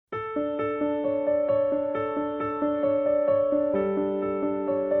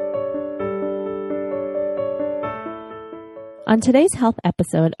On today's health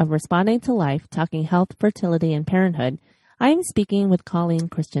episode of Responding to Life, talking health, fertility, and parenthood, I am speaking with Colleen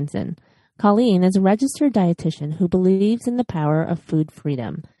Christensen. Colleen is a registered dietitian who believes in the power of food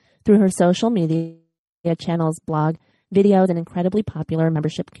freedom. Through her social media channels, blog, videos, and incredibly popular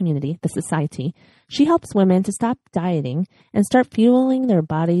membership community, The Society, she helps women to stop dieting and start fueling their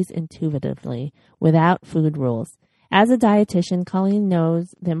bodies intuitively without food rules. As a dietitian, Colleen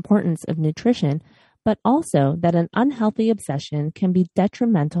knows the importance of nutrition, but also that an unhealthy obsession can be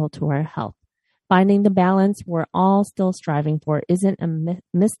detrimental to our health. Finding the balance we're all still striving for isn't a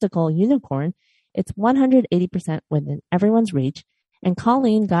mystical unicorn. It's 180% within everyone's reach, and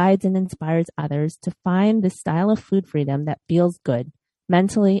Colleen guides and inspires others to find this style of food freedom that feels good,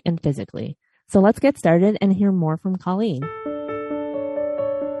 mentally and physically. So let's get started and hear more from Colleen.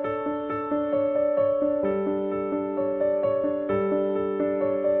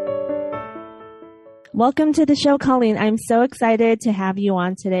 Welcome to the show, Colleen. I'm so excited to have you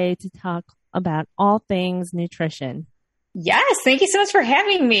on today to talk about all things nutrition. Yes. Thank you so much for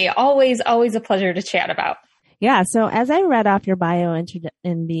having me. Always a pleasure to chat about. Yeah. So as I read off your bio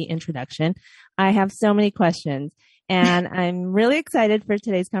in the introduction, I have so many questions and I'm really excited for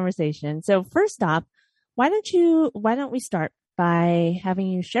today's conversation. So first off, why don't we start by having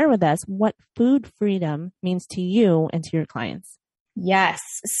you share with us what food freedom means to you and to your clients? Yes.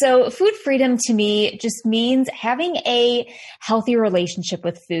 So food freedom to me just means having a healthy relationship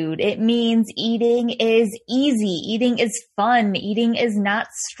with food. It means eating is easy. Eating is fun. Eating is not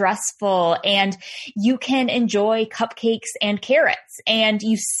stressful. And you can enjoy cupcakes and carrots. And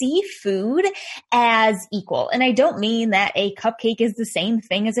you see food as equal. And I don't mean that a cupcake is the same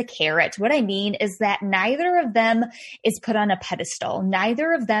thing as a carrot. What I mean is that neither of them is put on a pedestal.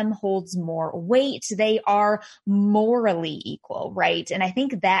 Neither of them holds more weight. They are morally equal, right? And I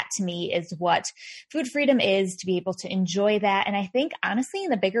think that to me is what food freedom is, to be able to enjoy that. And I think honestly, in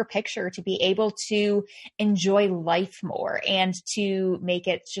the bigger picture, to be able to enjoy life more and to make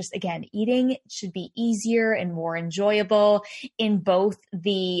it just, again, eating should be easier and more enjoyable in both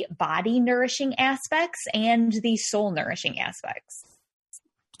the body nourishing aspects and the soul nourishing aspects.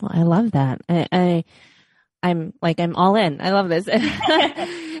 Well, I love that. I'm all in. I love this.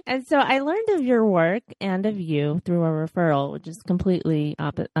 And so I learned of your work and of you through a referral, which is completely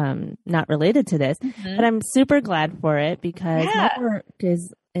not related to this, but I'm super glad for it because my work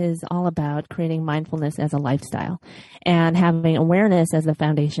is all about creating mindfulness as a lifestyle and having awareness as the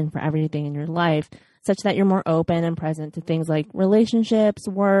foundation for everything in your life, such that you're more open and present to things like relationships,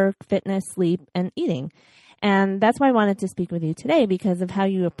 work, fitness, sleep, and eating. And that's why I wanted to speak with you today because of how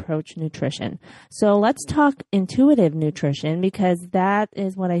you approach nutrition. So let's talk intuitive nutrition because that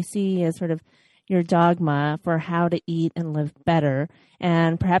is what I see as sort of your dogma for how to eat and live better,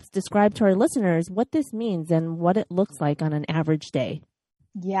 and perhaps describe to our listeners what this means and what it looks like on an average day.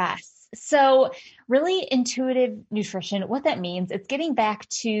 Yes. So really intuitive nutrition, what that means, it's getting back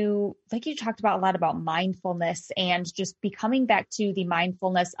to, like you talked about a lot about mindfulness and just becoming back to the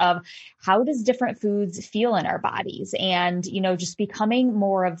mindfulness of how does different foods feel in our bodies and, just becoming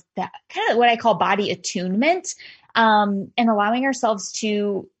more of that kind of what I call body attunement, and allowing ourselves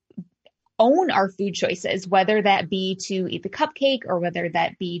to own our food choices, whether that be to eat the cupcake or whether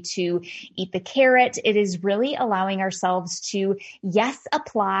that be to eat the carrot. It is really allowing ourselves to, yes,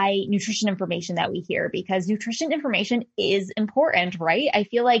 apply nutrition information that we hear because nutrition information is important, right? I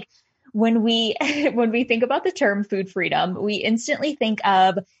feel like when we think about the term food freedom, we instantly think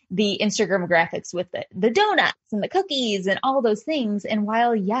of the Instagram graphics with the donuts and the cookies and all those things. And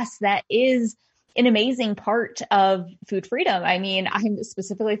while, yes, that is an amazing part of food freedom. I mean, I'm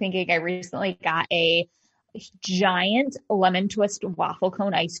specifically thinking I recently got a giant lemon twist waffle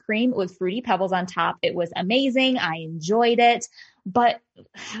cone ice cream with Fruity Pebbles on top. It was amazing. I enjoyed it, but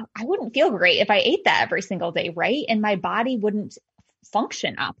I wouldn't feel great if I ate that every single day, right? And my body wouldn't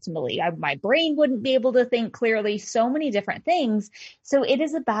function optimally. My brain wouldn't be able to think clearly, so many different things. So it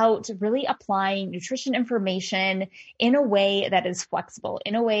is about really applying nutrition information in a way that is flexible,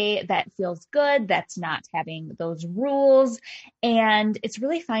 in a way that feels good, that's not having those rules. And it's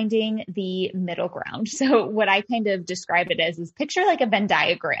really finding the middle ground. So what I kind of describe it as is picture like a Venn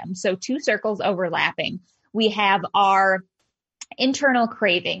diagram. So two circles overlapping. We have our internal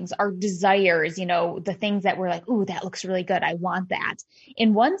cravings, our desires, the things that we're like, ooh, that looks really good. I want that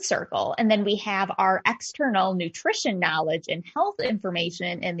in one circle. And then we have our external nutrition knowledge and health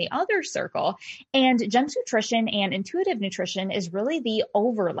information in the other circle. And GEMS nutrition and intuitive nutrition is really the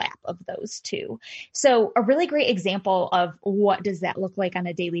overlap of those two. So a really great example of what does that look like on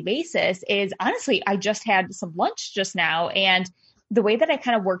a daily basis is honestly, I just had some lunch just now and the way that I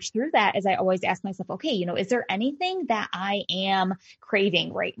kind of worked through that is I always ask myself, okay, is there anything that I am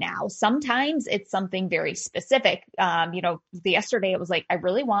craving right now? Sometimes it's something very specific. Yesterday it was like, I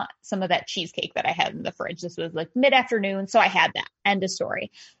really want some of that cheesecake that I had in the fridge. This was like mid-afternoon. So I had that. End of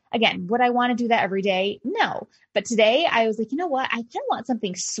story. Again, would I want to do that every day? No. But today I was like, you know what? I kind of want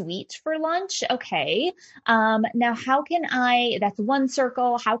something sweet for lunch. Okay. Now how can that's one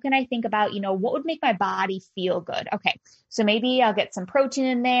circle. How can I think about, what would make my body feel good? Okay. So maybe I'll get some protein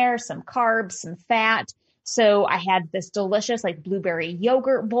in there, some carbs, some fat. So I had this delicious like blueberry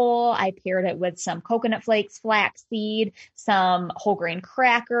yogurt bowl. I paired it with some coconut flakes, flaxseed, some whole grain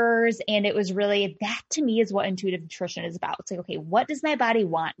crackers. And it was really, that to me is what intuitive nutrition is about. It's like, okay, what does my body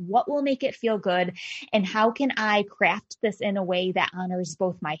want? What will make it feel good? And how can I craft this in a way that honors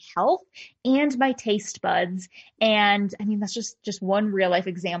both my health and my taste buds? And I mean, that's just one real life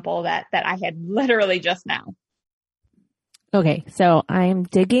example that I had literally just now. Okay, so I'm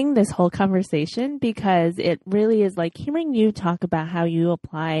digging this whole conversation because it really is like hearing you talk about how you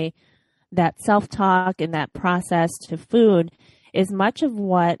apply that self-talk and that process to food is much of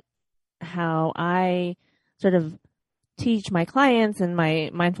how I sort of teach my clients and my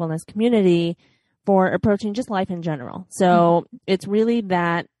mindfulness community for approaching just life in general. So it's really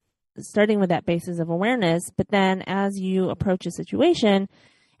that starting with that basis of awareness, but then as you approach a situation,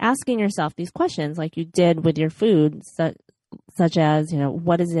 asking yourself these questions like you did with your food, such as,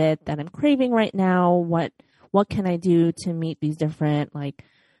 what is it that I'm craving right now? What can I do to meet these different like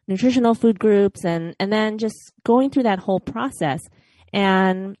nutritional food groups? And then just going through that whole process.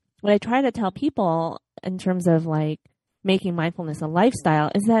 And what I try to tell people in terms of like making mindfulness a lifestyle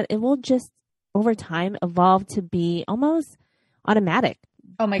is that it will just over time evolve to be almost automatic.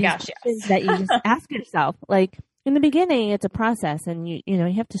 Oh my gosh, yes. That you just ask yourself. Like in the beginning, it's a process and you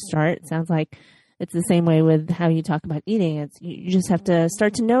have to start. It sounds like it's the same way with how you talk about eating. It's you just have to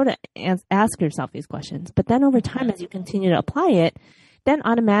start to know to ask yourself these questions. But then over time, as you continue to apply it, then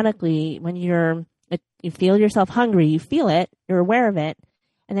automatically when you feel yourself hungry, you feel it, you're aware of it,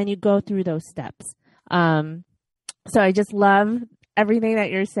 and then you go through those steps. So I just love everything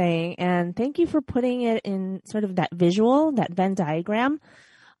that you're saying. And thank you for putting it in sort of that visual, that Venn diagram.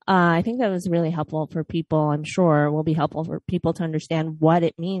 I think that was really helpful for people. I'm sure will be helpful for people to understand what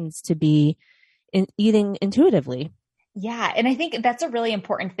it means to be eating intuitively. Yeah. And I think that's a really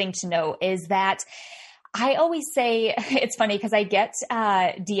important thing to know is that I always say, it's funny because I get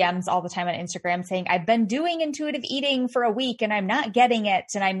DMs all the time on Instagram saying, I've been doing intuitive eating for a week and I'm not getting it.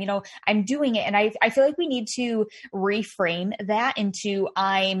 And I'm doing it. And I feel like we need to reframe that into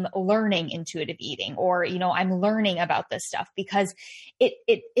I'm learning intuitive eating or, I'm learning about this stuff because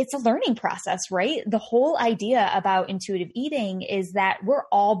it's a learning process, right? The whole idea about intuitive eating is that we're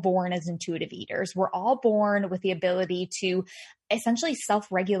all born as intuitive eaters. We're all born with the ability to essentially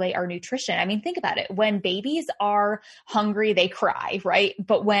self-regulate our nutrition. I mean, think about it. When babies are hungry, they cry, right?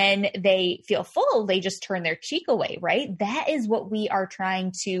 But when they feel full, they just turn their cheek away, right? That is what we are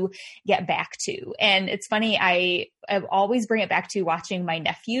trying to get back to. And it's funny, I always bring it back to watching my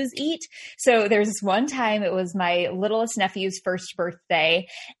nephews eat. So there's this one time, it was my littlest nephew's first birthday,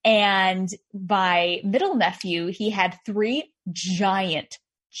 and my middle nephew, he had 3 giant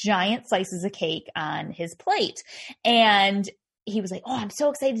slices of cake on his plate. And he was like, oh, I'm so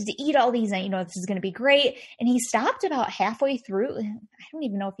excited to eat all these. And, this is going to be great. And he stopped about halfway through. I don't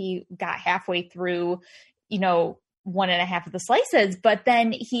even know if he got halfway through, 1.5 of the slices, but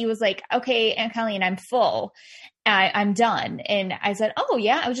then he was like, okay, Aunt Colleen, I'm full. I'm done. And I said, oh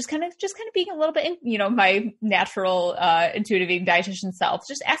yeah, I was just kind of being a little bit, my natural, intuitive eating dietitian self,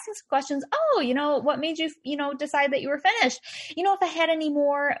 just asking some questions. Oh, what made you, decide that you were finished? If I had any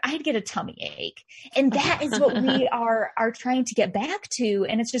more, I'd get a tummy ache. And that is what we are trying to get back to.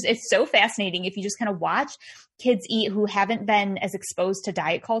 And it's so fascinating if you just kind of watch kids eat who haven't been as exposed to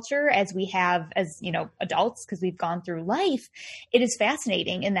diet culture as we have as, adults, because we've gone through life. It is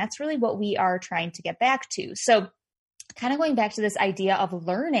fascinating. And that's really what we are trying to get back to. So kind of going back to this idea of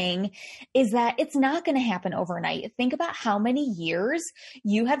learning is that it's not going to happen overnight. Think about how many years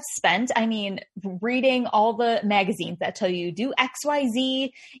you have spent, reading all the magazines that tell you do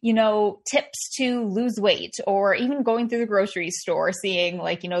XYZ, tips to lose weight, or even going through the grocery store, seeing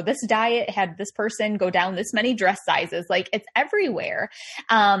this diet had this person go down this many dress sizes. It's everywhere.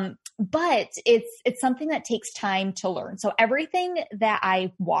 But it's something that takes time to learn. So everything that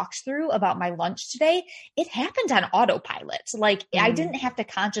I walked through about my lunch today, it happened on autopilot. autopilot. Like I didn't have to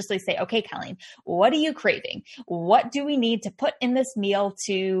consciously say, okay, Colleen, what are you craving? What do we need to put in this meal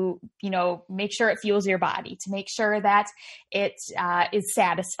to, make sure it fuels your body, to make sure that it is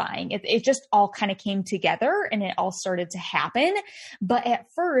satisfying? It just all kind of came together and it all started to happen. But at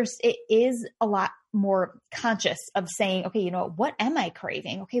first it is a lot more conscious of saying, okay, what am I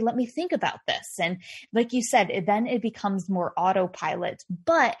craving? Okay, let me think about this. And like you said, then it becomes more autopilot.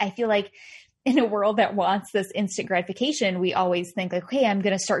 But I feel like in a world that wants this instant gratification, we always think like, okay, I'm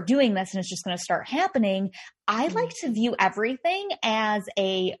going to start doing this and it's just going to start happening. I like to view everything as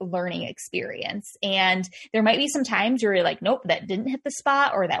a learning experience. And there might be some times where you're like, nope, that didn't hit the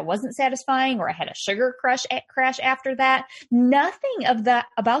spot, or that wasn't satisfying, or I had a sugar crash after that. Nothing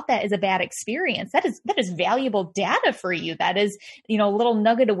about that is a bad experience. That is valuable data for you. That is, a little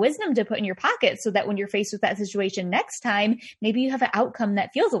nugget of wisdom to put in your pocket so that when you're faced with that situation next time, maybe you have an outcome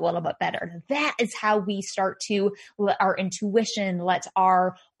that feels a little bit better. That is how we start to let our intuition, let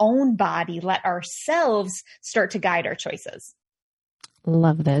our own body, let ourselves start to guide our choices.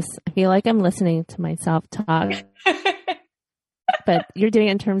 Love this. I feel like I'm listening to myself talk, but you're doing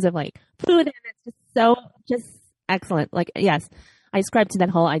it in terms of like food, and it's just excellent. Like, yes, I ascribe to that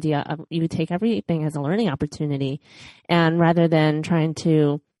whole idea of you take everything as a learning opportunity, and rather than trying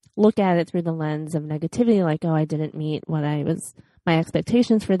to look at it through the lens of negativity, like, oh, I didn't meet my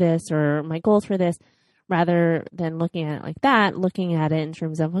expectations for this or my goals for this, rather than looking at it like that, looking at it in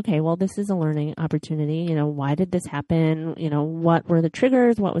terms of, okay, well, this is a learning opportunity. Why did this happen? What were the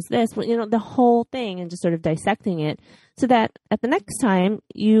triggers? What was this? Well, the whole thing, and just sort of dissecting it so that at the next time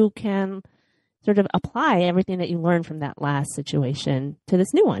you can sort of apply everything that you learned from that last situation to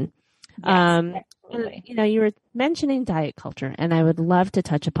this new one. Yes, absolutely. You were mentioning diet culture, and I would love to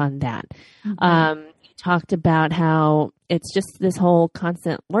touch upon that. Mm-hmm. Talked about how it's just this whole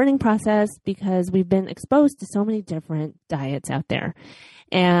constant learning process because we've been exposed to so many different diets out there.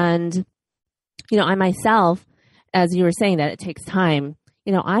 And, I myself, as you were saying that it takes time,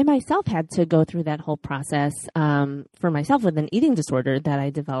 I myself had to go through that whole process for myself with an eating disorder that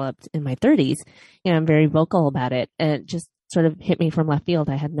I developed in my 30s. I'm very vocal about it. And it just sort of hit me from left field.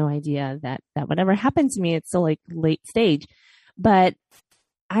 I had no idea that whatever happened to me, it's still like late stage. But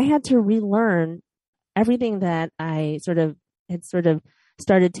I had to relearn everything that I had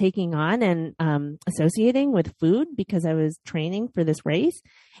started taking on and associating with food because I was training for this race.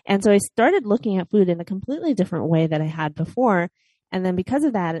 And so I started looking at food in a completely different way that I had before. And then because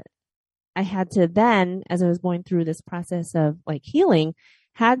of that, I had to then, as I was going through this process of like healing,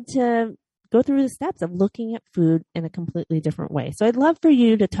 had to go through the steps of looking at food in a completely different way. So I'd love for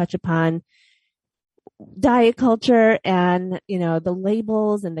you to touch upon diet culture and, the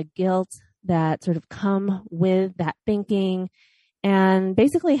labels and the guilt that sort of come with that thinking, and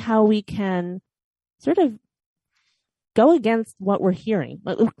basically how we can sort of go against what we're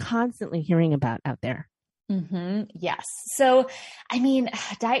constantly hearing about out there. Mm-hmm. Yes. So,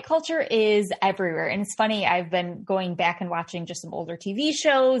 diet culture is everywhere. And it's funny, I've been going back and watching just some older TV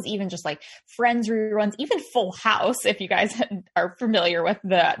shows, even just like Friends reruns, even Full House, if you guys are familiar with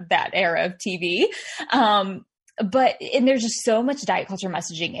that era of TV. And there's just so much diet culture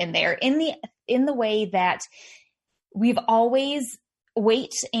messaging in there in the way that we've always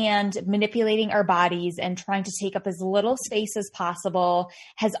weight and manipulating our bodies and trying to take up as little space as possible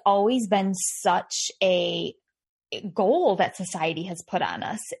has always been such a goal that society has put on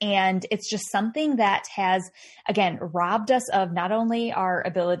us. And it's just something that has, again, robbed us of not only our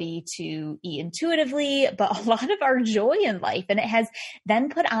ability to eat intuitively, but a lot of our joy in life. And it has then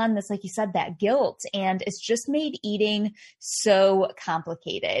put on this, like you said, that guilt. And it's just made eating so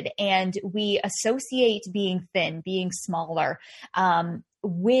complicated. And we associate being thin, being smaller,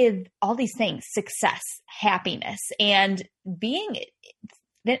 with all these things, success, happiness, and being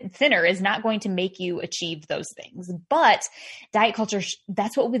thinner is not going to make you achieve those things. But diet culture,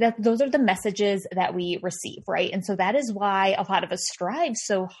 those are the messages that we receive, right? And so that is why a lot of us strive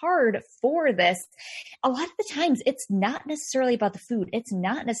so hard for this. A lot of the times it's not necessarily about the food. It's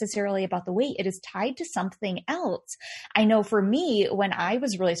not necessarily about the weight. It is tied to something else. I know for me, when I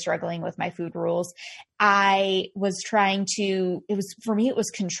was really struggling with my food rules, it was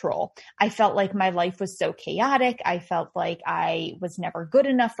control. I felt like my life was so chaotic. I felt like I was never good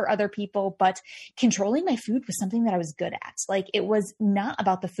enough for other people, but controlling my food was something that I was good at. Like, it was not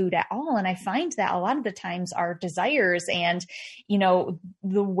about the food at all. And I find that a lot of the times our desires and,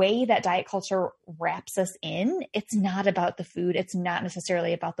 the way that diet culture wraps us in, it's not about the food. It's not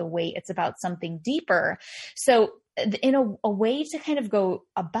necessarily about the weight. It's about something deeper. So in a way to kind of go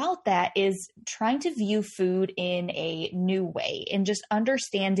about that is trying to view food in a new way and just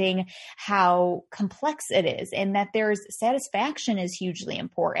understanding how complex it is, and that there's satisfaction is hugely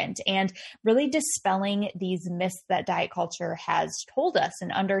important, and really dispelling these myths that diet culture has told us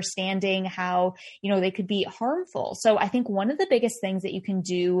and understanding how, they could be harmful. So I think one of the biggest things that you can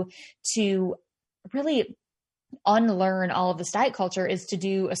do to really unlearn all of this diet culture is to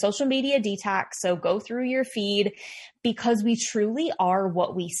do a social media detox. So go through your feed, because we truly are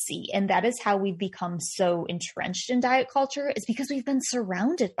what we see. And that is how we've become so entrenched in diet culture, is because we've been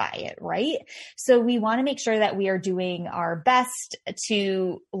surrounded by it, right? So we want to make sure that we are doing our best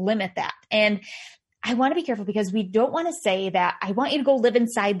to limit that. And I want to be careful, because we don't want to say that I want you to go live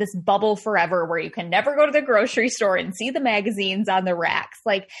inside this bubble forever where you can never go to the grocery store and see the magazines on the racks.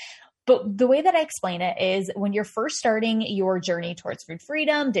 But the way that I explain it is, when you're first starting your journey towards food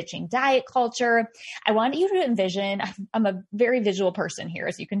freedom, ditching diet culture, I want you to envision, I'm a very visual person here,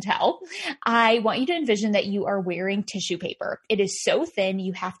 as you can tell. I want you to envision that you are wearing tissue paper. It is so thin,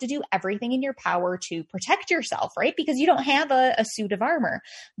 you have to do everything in your power to protect yourself, right? Because you don't have a suit of armor.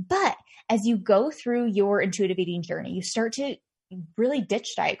 But as you go through your intuitive eating journey, you start to really ditch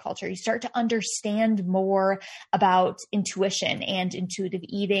diet culture. You start to understand more about intuition and intuitive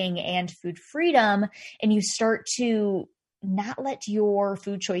eating and food freedom. And you start to not let your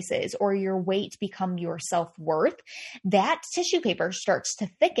food choices or your weight become your self-worth. That tissue paper starts to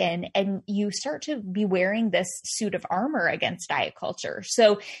thicken, and you start to be wearing this suit of armor against diet culture.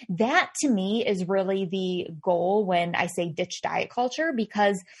 So that, to me, is really the goal when I say ditch diet culture,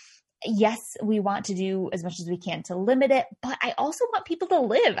 because yes, we want to do as much as we can to limit it, but I also want people to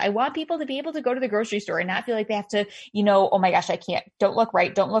live. I want people to be able to go to the grocery store and not feel like they have to, oh my gosh, I can't, don't look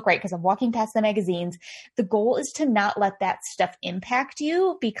right because I'm walking past the magazines. The goal is to not let that stuff impact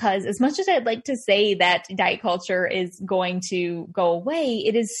you, because as much as I'd like to say that diet culture is going to go away,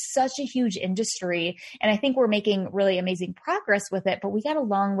 it is such a huge industry. And I think we're making really amazing progress with it, but we got a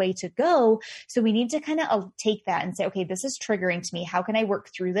long way to go. So we need to kind of take that and say, okay, this is triggering to me. How can I work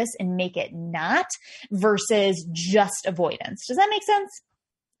through this and make it not, versus just avoidance? Does that make sense?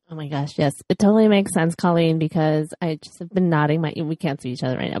 Oh my gosh, yes. It totally makes sense, Colleen, because I just have been we can't see each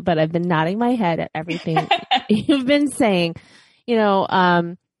other right now, but I've been nodding my head at everything you've been saying.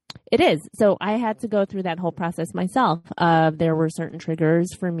 It is. So I had to go through that whole process myself. There were certain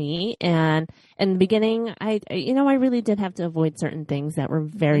triggers for me. And in the beginning, I really did have to avoid certain things that were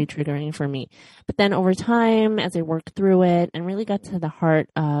very triggering for me. But then over time, as I worked through it and really got to the heart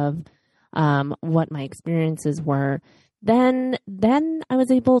of what my experiences were, then I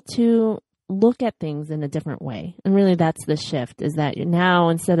was able to look at things in a different way. And really that's the shift, is that now,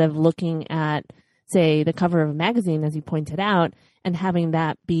 instead of looking at, say, the cover of a magazine, as you pointed out, and having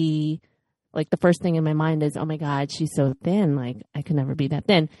that be like the first thing in my mind is, oh my God, she's so thin. Like, I could never be that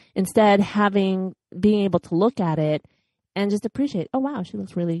thin. Instead, being able to look at it and just appreciate, oh wow, she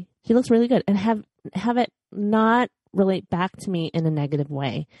looks really good, and have it not relate back to me in a negative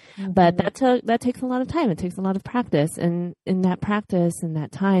way. Mm-hmm. But that takes a lot of time. It takes a lot of practice, and in that practice and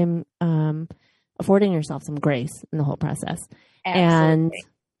that time, affording yourself some grace in the whole process. Absolutely.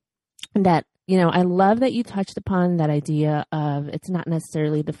 And that, I love that you touched upon that idea of, it's not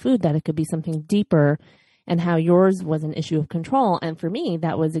necessarily the food, that it could be something deeper, and how yours was an issue of control. And for me,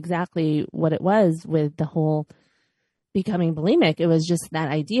 that was exactly what it was with the whole becoming bulimic. It was just that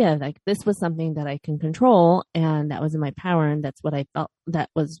idea, like, this was something that I can control, and that was in my power. And that's what I felt that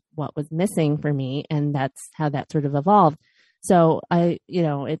was what was missing for me. And that's how that sort of evolved. So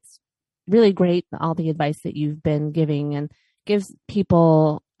it's really great, all the advice that you've been giving, and gives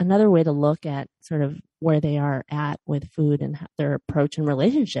people another way to look at sort of where they are at with food and their approach and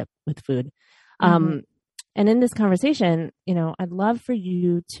relationship with food. Mm-hmm. And in this conversation, I'd love for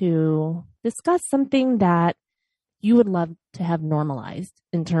you to discuss something that you would love to have normalized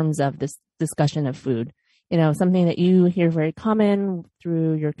in terms of this discussion of food, something that you hear very common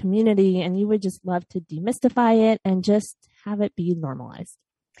through your community, and you would just love to demystify it and just have it be normalized.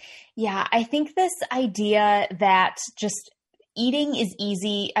 Yeah, I think this idea that just eating is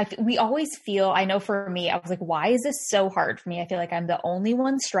easy. We always feel, I know for me, I was like, why is this so hard for me? I feel like I'm the only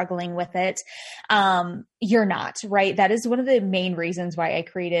one struggling with it. You're not, right? That is one of the main reasons why I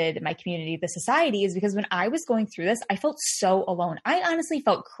created my community, the society, is because when I was going through this, I felt so alone. I honestly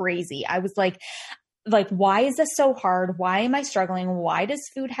felt crazy. I was like, like, why is this so hard? Why am I struggling? Why does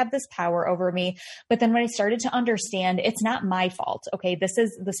food have this power over me? But then when I started to understand, it's not my fault. Okay. This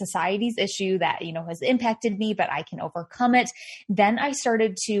is the society's issue that, has impacted me, but I can overcome it. Then I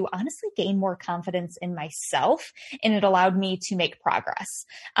started to honestly gain more confidence in myself, and it allowed me to make progress.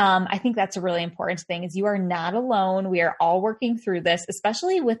 I think that's a really important thing, is you are not alone. We are all working through this,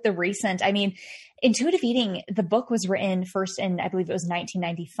 especially with the recent, Intuitive Eating, the book was written first in, I believe it was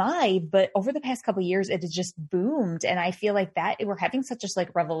 1995, but over the past couple of years, it has just boomed. And I feel like that we're having such a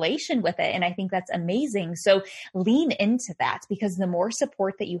revelation with it. And I think that's amazing. So lean into that, because the more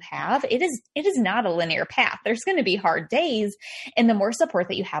support that you have, it is not a linear path. There's going to be hard days. And the more support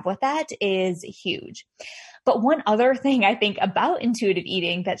that you have with that is huge. But one other thing I think about intuitive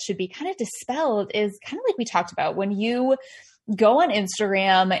eating that should be kind of dispelled is kind of like we talked about, when you go on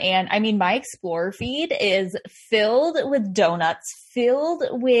Instagram, and my Explore feed is filled with donuts, filled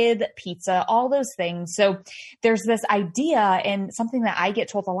with pizza, all those things. So there's this idea, and something that I get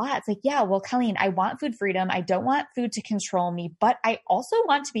told a lot. It's like, yeah, well, Colleen, I want food freedom. I don't want food to control me, but I also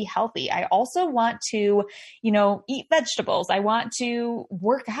want to be healthy. I also want to, eat vegetables. I want to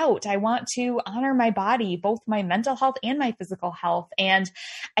work out. I want to honor my body, both my mental health and my physical health. And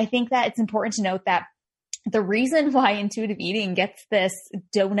I think that it's important to note that the reason why intuitive eating gets this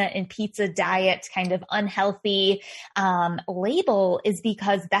donut and pizza diet kind of unhealthy label is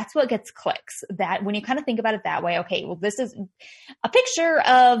because that's what gets clicks. That when you kind of think about it that way, okay, well, this is a picture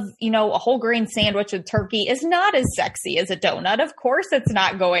of, a whole grain sandwich with turkey is not as sexy as a donut. Of course, it's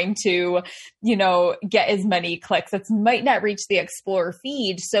not going to, get as many clicks. It might not reach the Explore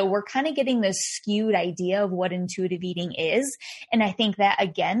feed. So we're kind of getting this skewed idea of what intuitive eating is. And I think that,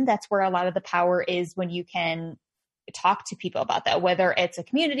 again, that's where a lot of the power is, when you can talk to people about that, whether it's a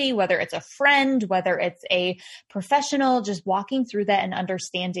community, whether it's a friend, whether it's a professional, just walking through that and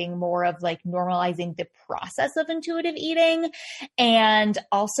understanding more of normalizing the process of intuitive eating. And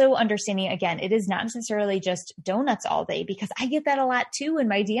also understanding, again, it is not necessarily just donuts all day, because I get that a lot too in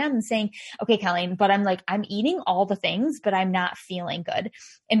my DMs saying, okay, Colleen, but I'm eating all the things, but I'm not feeling good.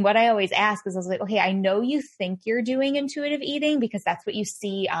 And what I always ask is, I was like, okay, I know you think you're doing intuitive eating because that's what you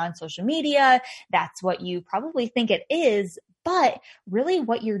see on social media. That's what you probably think it is. But really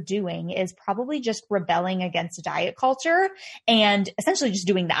what you're doing is probably just rebelling against diet culture and essentially just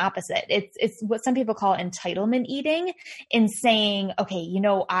doing the opposite. It's what some people call entitlement eating, in saying, okay,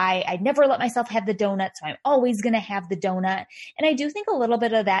 I never let myself have the donut, so I'm always going to have the donut. And I do think a little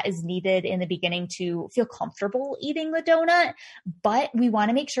bit of that is needed in the beginning to feel comfortable eating the donut, but we want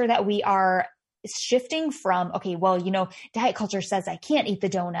to make sure that we are shifting from, okay, well, diet culture says I can't eat the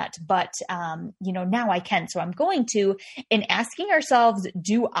donut, but, now I can, so I'm going to, and asking ourselves,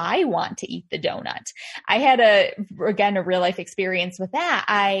 do I want to eat the donut? I had a real life experience with that.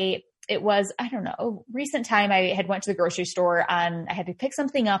 It was, recent time I had went to the grocery store I had to pick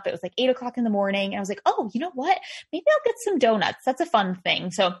something up. It was 8:00 in the morning. And I was like, oh, you know what? Maybe I'll get some donuts. That's a fun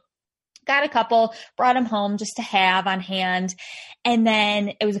thing. So got a couple, brought them home just to have on hand. And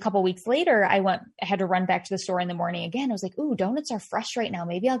then it was a couple weeks later, I had to run back to the store in the morning again. I was like, ooh, donuts are fresh right now.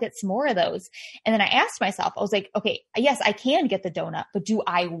 Maybe I'll get some more of those. And then I asked myself, I was like, okay, yes, I can get the donut, but do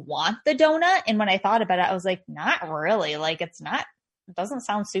I want the donut? And when I thought about it, I was like, not really. It doesn't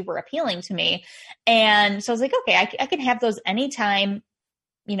sound super appealing to me. And so I was like, okay, I can have those anytime,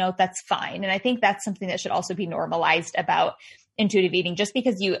 that's fine. And I think that's something that should also be normalized about intuitive eating. Just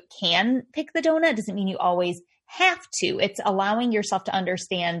because you can pick the donut doesn't mean you always have to. It's allowing yourself to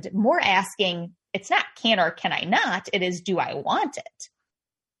understand, more asking, it's not can or can I not, it is, do I want it?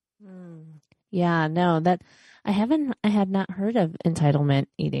 Yeah, no, that I had not heard of entitlement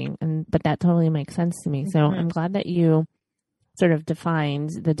eating, but that totally makes sense to me. So I'm glad that you sort of defined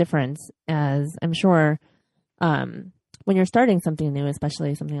the difference, as I'm sure, when you're starting something new,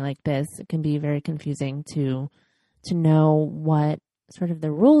 especially something like this, it can be very confusing to know what sort of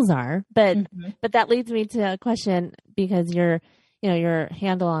the rules are. But that leads me to a question, because your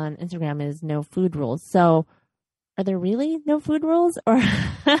handle on Instagram is no food rules. So are there really no food rules, or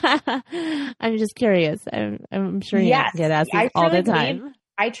I'm just curious. I'm sure you get asked this all the time.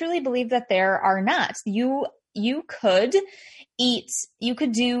 I truly believe that there are not. You could eat, you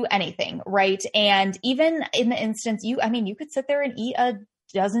could do anything, right? And even in the instance, you could sit there and eat a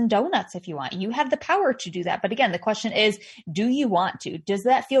dozen donuts if you want. You have the power to do that. But again, the question is, do you want to? Does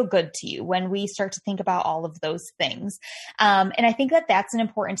that feel good to you when we start to think about all of those things? And I think that that's an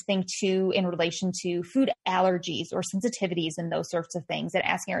important thing too, in relation to food allergies or sensitivities and those sorts of things, and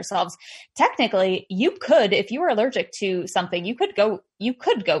asking ourselves, technically, you could, if you were allergic to something, you could go you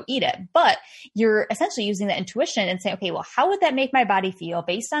could go eat it, but you're essentially using that intuition and saying, okay, well, how would that make my body feel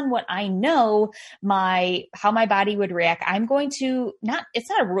based on what I know how my body would react? I'm going to it's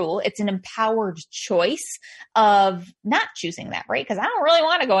not a rule. It's an empowered choice of not choosing that, right? Because I don't really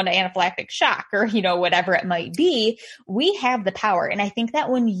want to go into anaphylactic shock or, whatever it might be. We have the power. And I think that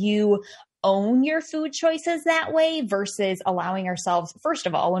when you own your food choices that way versus allowing ourselves, first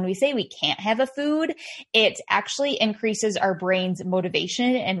of all, when we say we can't have a food, it actually increases our brain's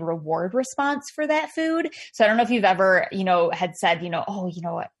motivation and reward response for that food. So I don't know if you've ever, had said, oh,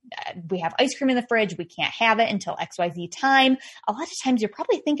 what, we have ice cream in the fridge. We can't have it until XYZ time. A lot of times you're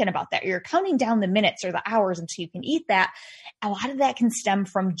probably thinking about that. You're counting down the minutes or the hours until you can eat that. A lot of that can stem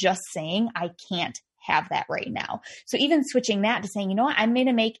from just saying, I can't have that right now. So even switching that to saying, what, I'm going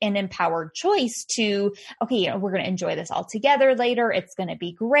to make an empowered choice to, okay, we're going to enjoy this all together later. It's going to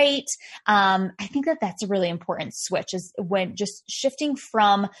be great. I think that that's a really important switch, is when just shifting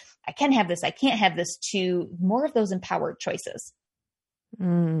from I can have this, I can't have this, to more of those empowered choices.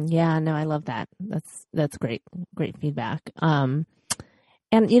 Yeah, no, I love that. That's great feedback. And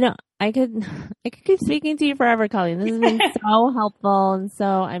I could keep speaking to you forever, Colleen. This has been so helpful. And so,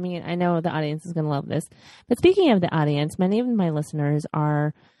 I know the audience is going to love this. But speaking of the audience, many of my listeners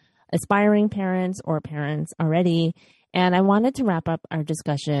are aspiring parents or parents already. And I wanted to wrap up our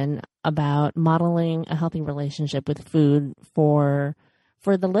discussion about modeling a healthy relationship with food for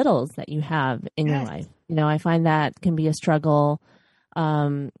the littles that you have in your life. I find that can be a struggle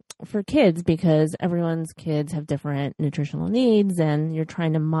for kids, because everyone's kids have different nutritional needs, and you're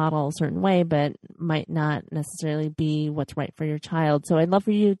trying to model a certain way, but might not necessarily be what's right for your child. So I'd love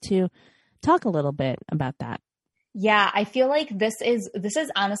for you to talk a little bit about that. Yeah, I feel like this is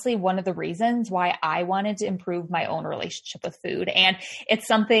honestly one of the reasons why I wanted to improve my own relationship with food. And it's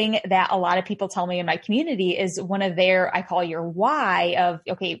something that a lot of people tell me in my community is one of their, I call your why of,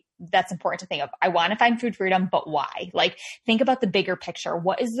 okay, that's important to think of. I want to find food freedom, but why? Like, think about the bigger picture.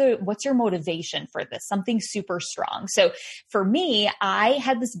 What's your motivation for this? Something super strong. So for me, I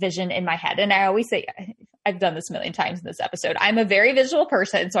had this vision in my head, and I always say, I've done this a million times in this episode, I'm a very visual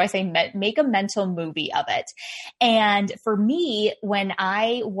person. So I say, make a mental movie of it. And for me,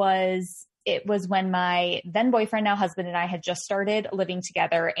 it was when my then boyfriend, now husband, and I had just started living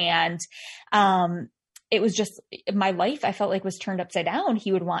together, and, it was just my life, I felt like, was turned upside down.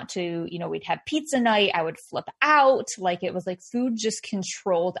 He would want to, we'd have pizza night. I would flip out. Like, it was like food just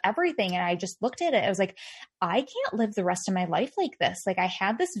controlled everything. And I just looked at it. I was like, I can't live the rest of my life like this. Like, I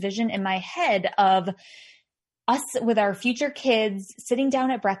had this vision in my head of us with our future kids sitting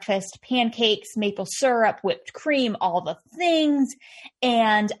down at breakfast, pancakes, maple syrup, whipped cream, all the things.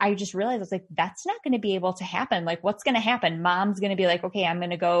 And I just realized, I was like, that's not going to be able to happen. Like, what's going to happen? Mom's going to be like, okay, I'm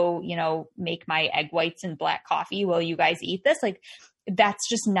going to go, make my egg whites and black coffee while you guys eat this. Like, that's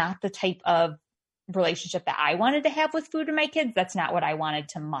just not the type of relationship that I wanted to have with food and my kids. That's not what I wanted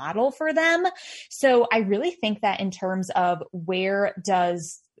to model for them. So I really think that in terms of where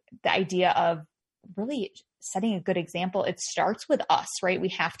does the idea of really setting a good example, it starts with us, right? We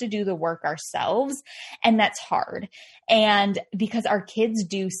have to do the work ourselves, and that's hard. And because our kids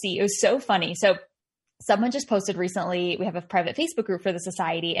do see, it was so funny. So someone just posted recently, we have a private Facebook group for the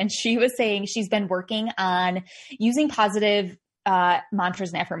society, and she was saying she's been working on using positive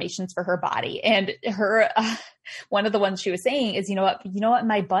mantras and affirmations for her body. And her, one of the ones she was saying is, you know what,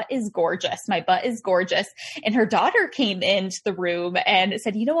 my butt is gorgeous. My butt is gorgeous. And her daughter came into the room and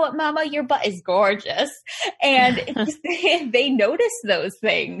said, you know what, Mama, your butt is gorgeous. And they notice those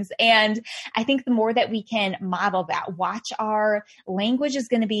things. And I think the more that we can model that, watch our language is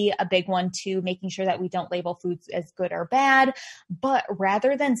going to be a big one too, making sure that we don't label foods as good or bad, but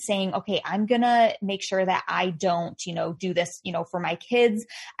rather than saying, okay, I'm going to make sure that I don't, do this, for my kids,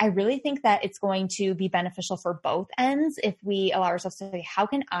 I really think that it's going to be beneficial for both ends if we allow ourselves to say, how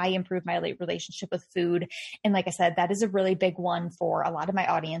can I improve my relationship with food? And like I said, that is a really big one for a lot of my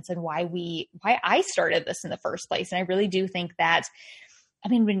audience, and why I started this in the first place. And I really do think that,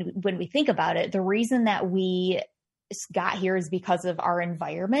 when we think about it, the reason that we got here is because of our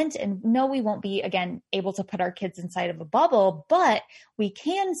environment. And no, we won't be, again, able to put our kids inside of a bubble, but we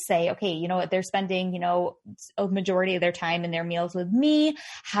can say, okay, you know what, they're spending, a majority of their time in their meals with me.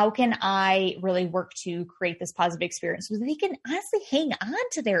 How can I really work to create this positive experience so they can honestly hang on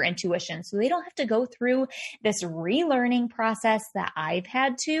to their intuition, so they don't have to go through this relearning process that I've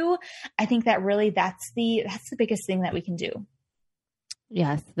had to? I think that really that's the biggest thing that we can do.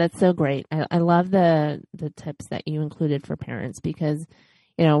 Yes, that's so great. I love the tips that you included for parents, because,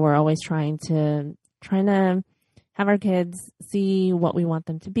 we're always trying to have have our kids see what we want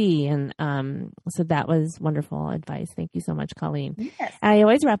them to be. And so that was wonderful advice. Thank you so much, Colleen. Yes. I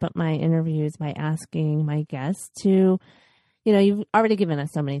always wrap up my interviews by asking my guests to, you've already given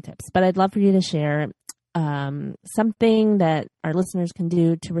us so many tips, but I'd love for you to share something that our listeners can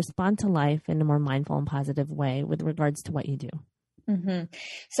do to respond to life in a more mindful and positive way with regards to what you do. Mm-hmm.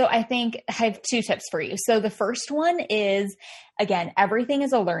 So I think I have 2 tips for you. So the first one is, again, everything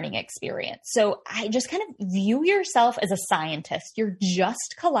is a learning experience. So I just kind of view yourself as a scientist. You're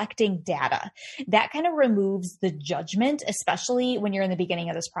just collecting data. That kind of removes the judgment, especially when you're in the beginning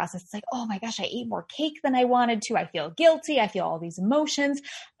of this process. It's like, oh my gosh, I ate more cake than I wanted to. I feel guilty. I feel all these emotions.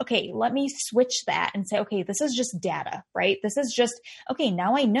 Okay, let me switch that and say, okay, this is just data, right? This is just, okay,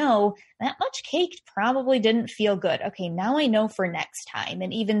 now I know that much cake probably didn't feel good. Okay, now I know for next time.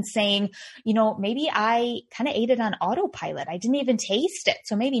 And even saying, maybe I kind of ate it on autopilot. I didn't even taste it.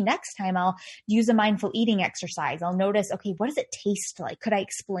 So maybe next time I'll use a mindful eating exercise. I'll notice, okay, what does it taste like? Could I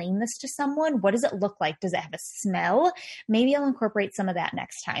explain this to someone? What does it look like? Does it have a smell? Maybe I'll incorporate some of that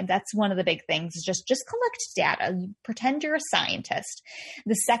next time. That's one of the big things, is just collect data. You pretend you're a scientist.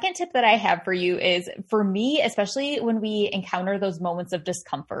 The second tip that I have for you is, for me, especially when we encounter those moments of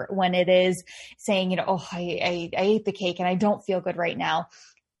discomfort, when it is saying, I ate the cake and I don't feel good right now.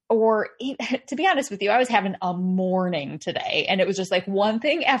 Or to be honest with you, I was having a morning today, and it was just like one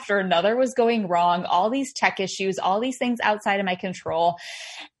thing after another was going wrong, all these tech issues, all these things outside of my control.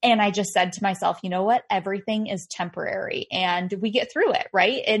 And I just said to myself, you know what? Everything is temporary and we get through it,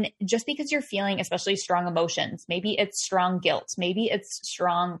 right? And just because you're feeling especially strong emotions, maybe it's strong guilt, maybe it's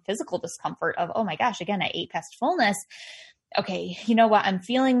strong physical discomfort of, oh my gosh, again, I ate past fullness. Okay, you know what? I'm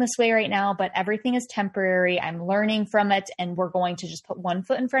feeling this way right now, but everything is temporary. I'm learning from it, and we're going to just put one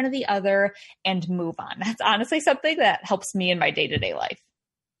foot in front of the other and move on. That's honestly something that helps me in my day-to-day life.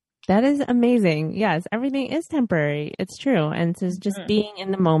 That is amazing. Yes, everything is temporary. It's true. And so just being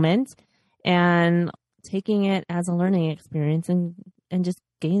in the moment and taking it as a learning experience and just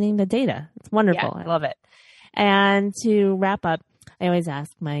gaining the data. It's wonderful. Yeah. I love it. And to wrap up, I always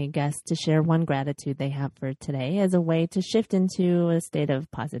ask my guests to share one gratitude they have for today as a way to shift into a state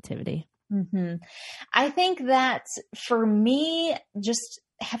of positivity. Mm-hmm. I think that for me, just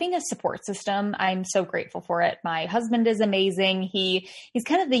having a support system, I'm so grateful for it. My husband is amazing. He's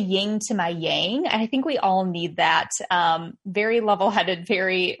kind of the yin to my yang. I think we all need that. Very level-headed,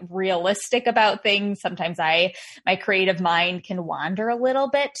 very realistic about things. Sometimes my creative mind can wander a little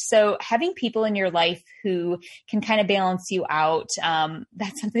bit. So having people in your life who can kind of balance you out,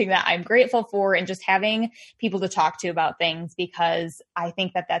 that's something that I'm grateful for, and just having people to talk to about things, because I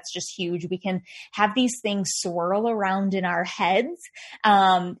think that that's just huge. We can have these things swirl around in our heads,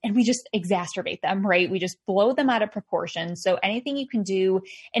 and we just exacerbate them, right? We just blow them out of proportion. So anything you can do,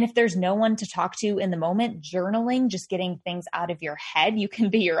 and if there's no one to talk to in the moment, journaling, just getting things out of your head, you can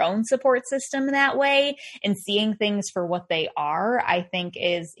be your own support system that way, and seeing things for what they are, I think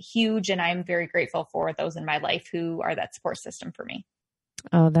is huge. And I'm very grateful for those in my life who are that support system for me.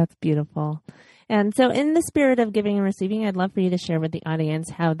 Oh, that's beautiful. And so in the spirit of giving and receiving, I'd love for you to share with the audience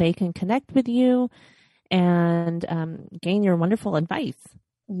how they can connect with you and gain your wonderful advice.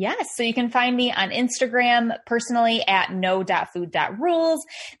 Yes. So you can find me on Instagram personally at no.food.rules.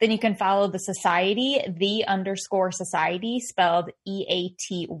 Then you can follow the society, _society, spelled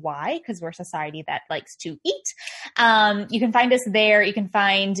EATY, because we're a society that likes to eat. You can find us there. You can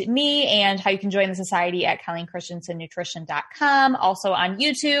find me and how you can join the society at ColleenChristiansenNutrition.com. Also on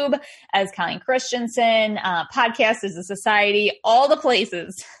YouTube as Colleen Christensen. Podcast is a society, all the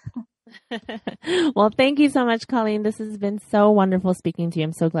places. Well, thank you so much, Colleen. This has been so wonderful speaking to you.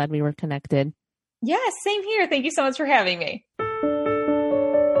 I'm so glad we were connected. Yes, same here. Thank you so much for having me.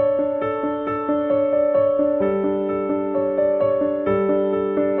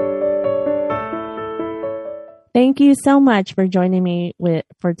 Thank you so much for joining me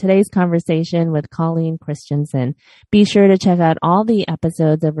for today's conversation with Colleen Christensen. Be sure to check out all the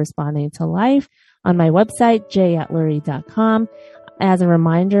episodes of Responding to Life on my website, j.lurie.com. As a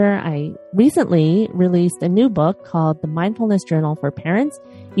reminder, I recently released a new book called The Mindfulness Journal for Parents.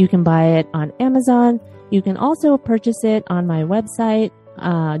 You can buy it on Amazon. You can also purchase it on my website,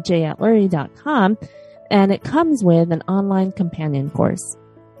 j.lurie.com, and it comes with an online companion course.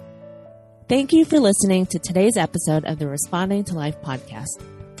 Thank you for listening to today's episode of the Responding to Life podcast.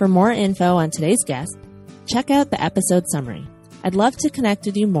 For more info on today's guest, check out the episode summary. I'd love to connect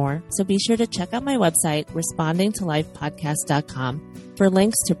with you more, so be sure to check out my website, respondingtolifepodcast.com, for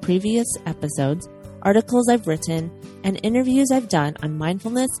links to previous episodes, articles I've written, and interviews I've done on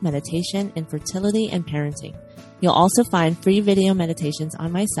mindfulness, meditation, infertility, and parenting. You'll also find free video meditations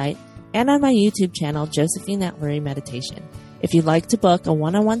on my site and on my YouTube channel, Josephine at Lurie Meditation. If you'd like to book a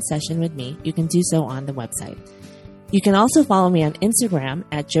one-on-one session with me, you can do so on the website. You can also follow me on Instagram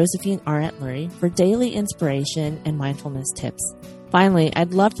at Josephine R. at Lurie for daily inspiration and mindfulness tips. Finally,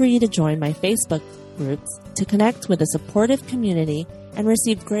 I'd love for you to join my Facebook groups to connect with a supportive community and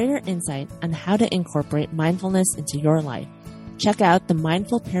receive greater insight on how to incorporate mindfulness into your life. Check out the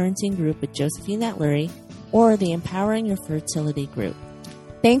Mindful Parenting group with Josephine at Lurie or the Empowering Your Fertility group.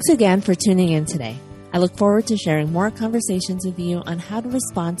 Thanks again for tuning in today. I look forward to sharing more conversations with you on how to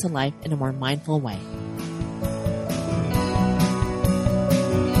respond to life in a more mindful way.